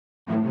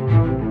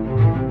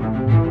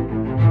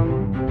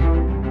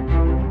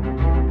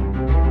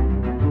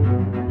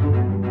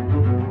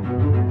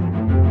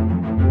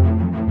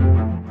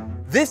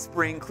This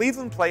spring,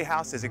 Cleveland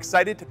Playhouse is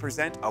excited to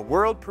present a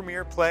world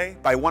premiere play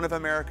by one of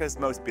America's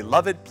most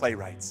beloved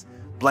playwrights,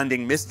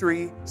 blending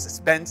mystery,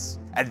 suspense,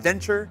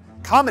 adventure,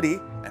 comedy,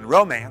 and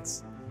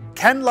romance.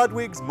 Ken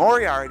Ludwig's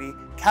Moriarty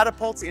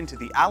catapults into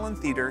the Allen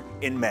Theater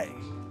in May.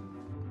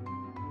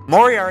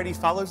 Moriarty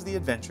follows the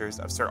adventures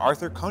of Sir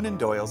Arthur Conan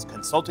Doyle's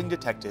consulting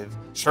detective,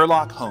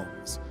 Sherlock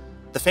Holmes.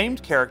 The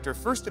famed character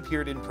first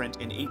appeared in print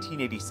in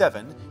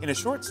 1887 in a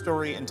short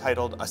story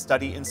entitled A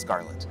Study in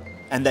Scarlet,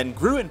 and then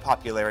grew in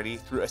popularity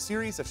through a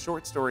series of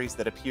short stories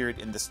that appeared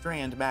in the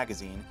Strand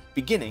magazine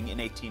beginning in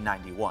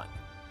 1891.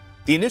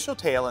 The initial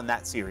tale in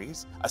that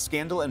series, A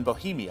Scandal in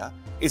Bohemia,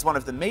 is one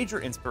of the major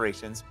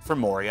inspirations for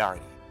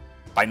Moriarty.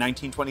 By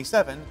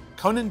 1927,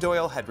 Conan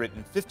Doyle had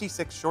written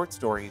 56 short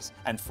stories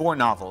and 4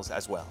 novels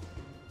as well.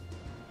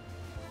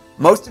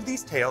 Most of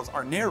these tales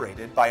are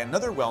narrated by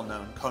another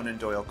well-known Conan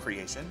Doyle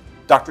creation,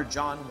 Dr.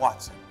 John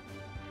Watson.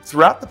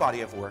 Throughout the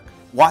body of work,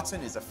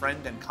 Watson is a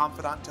friend and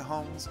confidant to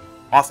Holmes,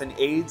 often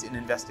aids in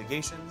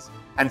investigations,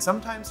 and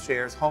sometimes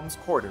shares Holmes'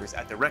 quarters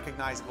at the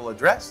recognizable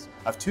address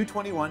of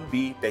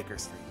 221B Baker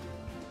Street.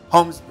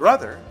 Holmes'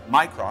 brother,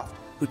 Mycroft,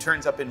 who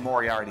turns up in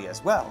Moriarty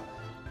as well,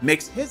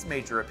 makes his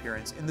major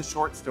appearance in the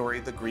short story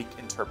The Greek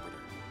Interpreter.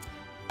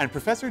 And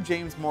Professor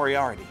James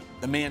Moriarty,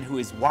 the man who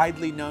is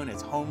widely known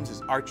as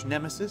Holmes'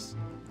 arch-nemesis,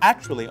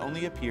 actually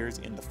only appears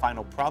in The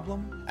Final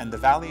Problem and The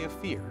Valley of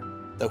Fear,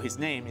 though his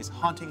name is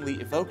hauntingly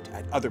evoked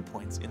at other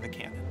points in the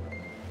canon.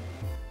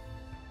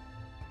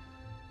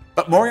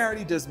 But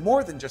Moriarty does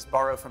more than just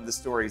borrow from the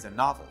stories and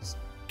novels.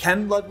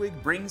 Ken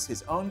Ludwig brings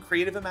his own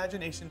creative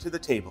imagination to the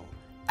table,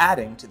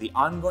 adding to the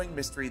ongoing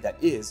mystery that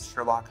is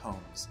Sherlock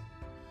Holmes.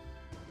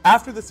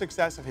 After the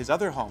success of his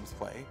other Holmes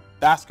play,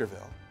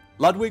 Baskerville,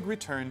 Ludwig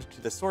returned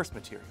to the source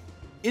material,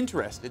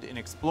 interested in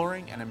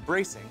exploring and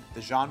embracing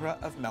the genre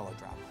of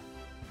melodrama.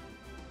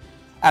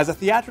 As a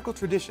theatrical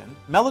tradition,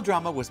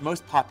 melodrama was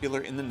most popular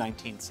in the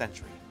 19th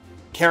century.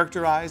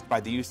 Characterized by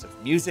the use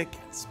of music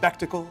and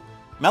spectacle,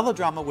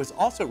 melodrama was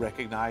also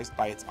recognized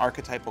by its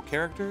archetypal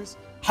characters,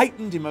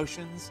 heightened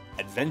emotions,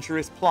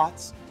 adventurous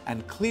plots,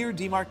 and clear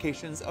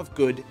demarcations of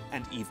good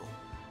and evil,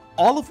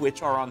 all of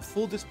which are on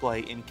full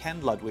display in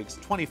Ken Ludwig's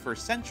 21st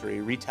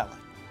century retelling.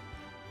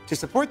 To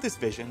support this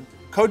vision,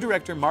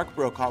 co-director Mark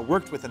Brokaw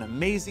worked with an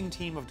amazing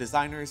team of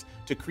designers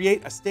to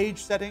create a stage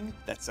setting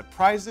that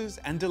surprises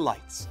and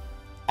delights,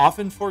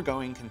 often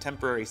foregoing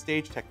contemporary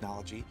stage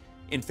technology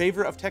in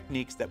favor of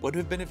techniques that would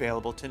have been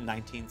available to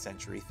 19th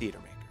century theater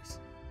makers.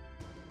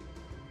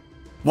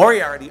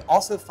 Moriarty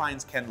also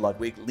finds Ken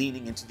Ludwig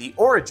leaning into the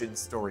origin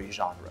story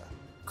genre,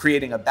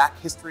 creating a back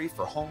history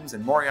for Holmes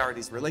and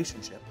Moriarty's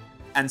relationship,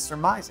 and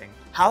surmising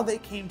how they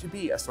came to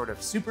be a sort of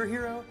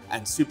superhero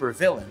and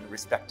supervillain,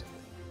 respectively.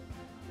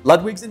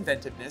 Ludwig's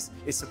inventiveness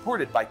is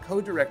supported by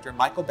co-director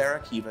Michael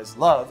Barakiva's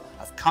love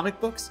of comic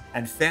books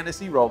and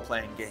fantasy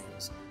role-playing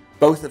games,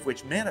 both of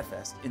which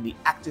manifest in the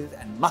active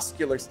and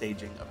muscular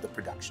staging of the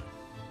production.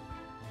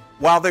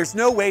 While there's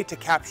no way to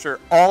capture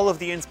all of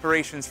the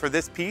inspirations for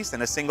this piece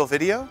in a single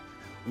video,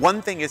 one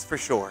thing is for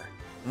sure: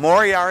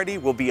 Moriarty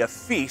will be a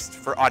feast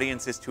for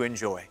audiences to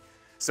enjoy.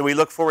 So we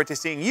look forward to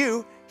seeing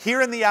you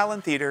here in the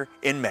Allen Theater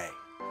in May.